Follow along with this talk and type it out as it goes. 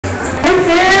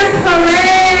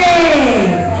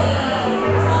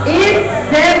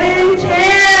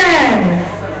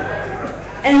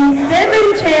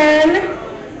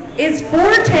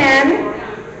4:10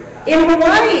 in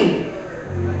Hawaii.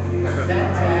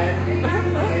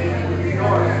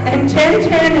 And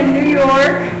 10:10 in New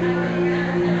York.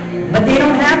 But they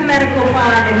don't have medical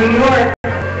pot in New York.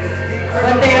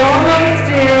 But they almost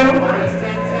do.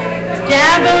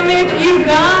 Dab them if you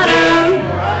got them.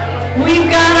 We've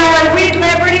got our weed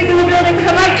celebrities in the building.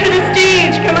 Come up to the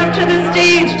stage. Come up to the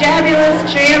stage. Fabulous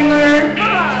Chandler.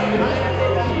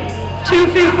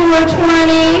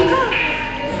 25420.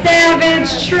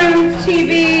 Savage Truth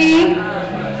TV.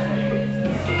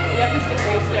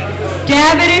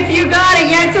 Dab it if you got it.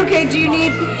 Yeah, it's okay. Do you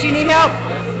need help?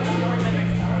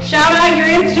 Shout out your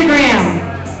Instagram.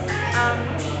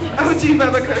 OG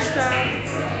Bubba Kushtab.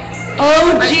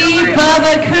 OG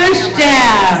Bubba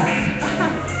Kushtab.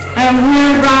 And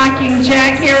we're rocking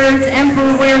Jack Harris,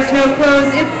 Emperor Wears No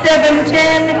Clothes. It's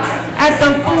 7:10 at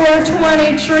the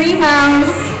 420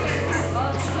 Treehouse.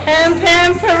 Hemp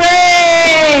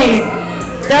Parade.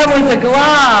 That was a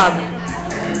glob.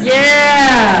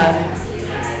 Yeah.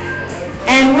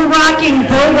 And we're rocking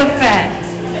Boba Fett.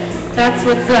 That's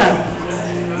what's up.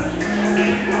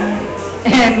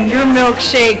 And your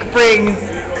milkshake brings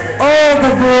all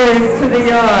the boys to the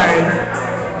yard.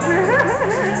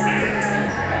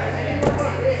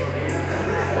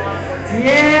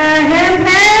 Yeah, hemp!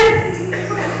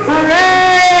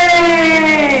 Hooray!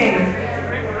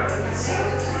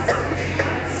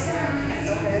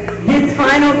 His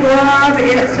final glob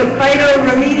is to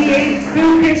phytoremediate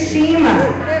Fukushima.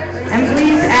 And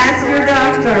please ask your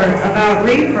doctor about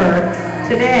reefer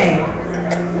today.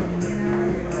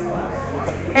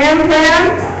 Hemp!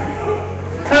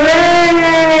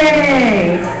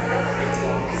 Hooray!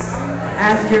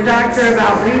 Ask your doctor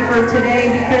about reefer today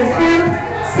because hemp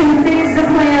can save the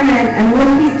planet, and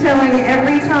we'll keep telling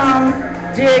every Tom,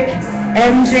 Dick,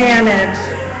 and Janet.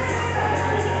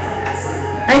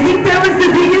 I think that was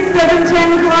the biggest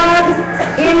 710 club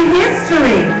in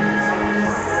history.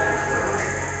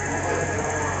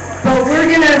 But we're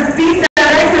going to beat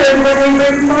that record when we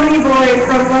bring Pony Boy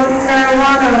from Los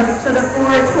Marijuanos to the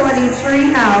 420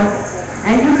 Treehouse.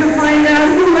 And you can find out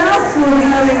who else will be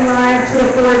coming live to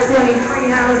the 420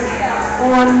 Treehouse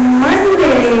on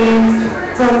Monday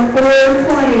from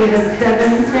 4:20 to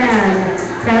 7:10.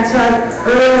 Catch us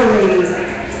early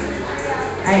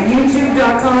at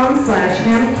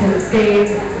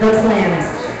youtube.com/HempCanSaveThePlanet.